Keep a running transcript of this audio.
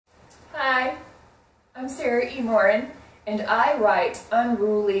Hi, I'm Sarah E. Morin, and I write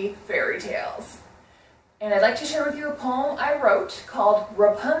unruly fairy tales. And I'd like to share with you a poem I wrote called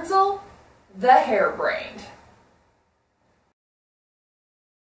Rapunzel the Hairbrained.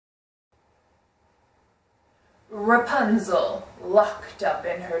 Rapunzel, locked up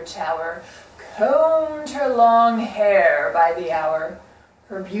in her tower, combed her long hair by the hour.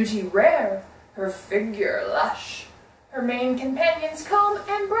 Her beauty rare, her figure lush, her main companions comb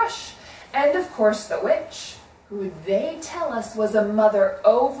and brush, and of course the witch, who they tell us was a mother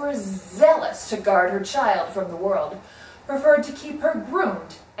overzealous to guard her child from the world, preferred to keep her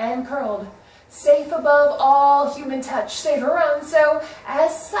groomed and curled, safe above all human touch save her own, so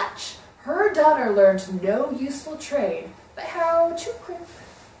as such her daughter learned no useful trade but how to crimp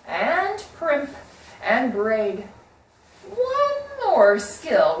and primp and braid. One more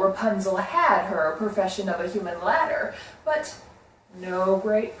skill Rapunzel had, her profession of a human ladder, but no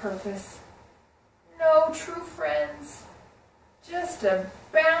great purpose, no true friends, just a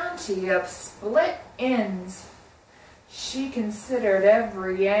bounty of split ends. She considered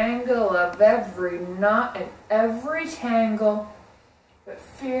every angle of every knot and every tangle, but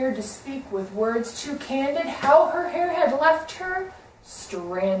feared to speak with words too candid how her hair had left her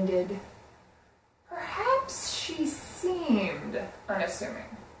stranded. Perhaps she seemed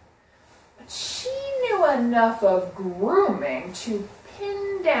unassuming, but she knew enough of grooming to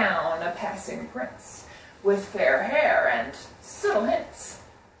pin down a passing prince with fair hair and subtle hints.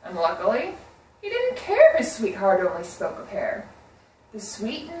 And luckily, he didn't care his sweetheart only spoke of hair. The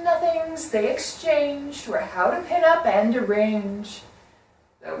sweet nothings they exchanged were how to pin up and arrange.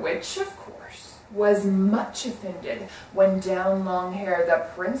 The witch, of course, was much offended when down long hair the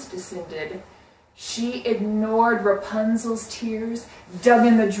prince descended. She ignored Rapunzel's tears, dug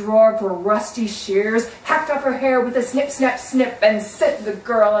in the drawer for rusty shears, hacked up her hair with a snip, snap, snip, and sent the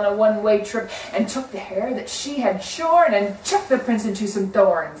girl on a one-way trip, and took the hair that she had shorn and chucked the prince into some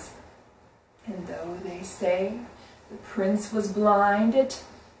thorns. And though they say the prince was blind, it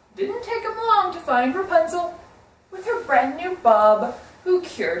didn't take him long to find Rapunzel with her brand new bob, who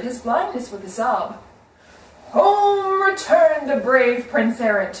cured his blindness with a sob. Home returned the brave prince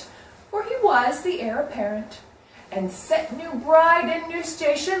errant, for he was the heir apparent, and set new bride in new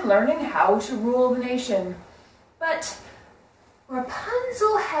station, learning how to rule the nation. But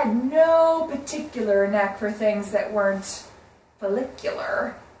Rapunzel had no particular knack for things that weren't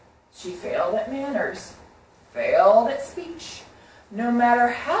follicular. She failed at manners, failed at speech, no matter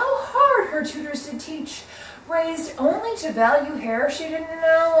how hard her tutors did teach, raised only to value hair she didn't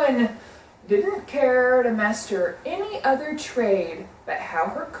know, and didn't care to master any other trade but how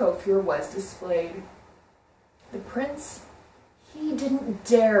her coiffure was displayed. The prince, he didn't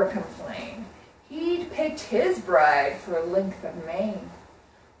dare complain. He'd picked his bride for length of mane.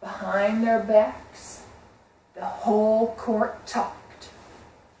 Behind their backs, the whole court talked,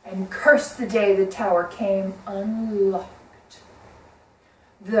 and cursed the day the tower came unlocked.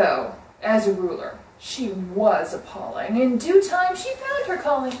 Though, as a ruler, she was appalling. In due time she found her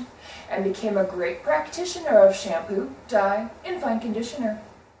calling, and became a great practitioner of shampoo, dye, and fine conditioner.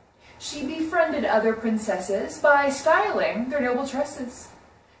 She befriended other princesses by styling their noble tresses.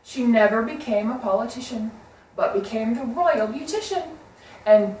 She never became a politician, but became the royal beautician,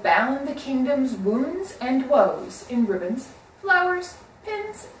 and bound the kingdom's wounds and woes in ribbons, flowers,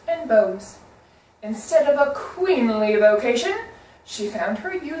 pins, and bows. Instead of a queenly vocation, she found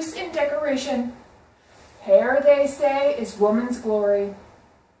her use in decoration. Hair, they say, is woman's glory.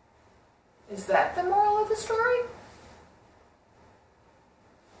 Is that the moral of the story?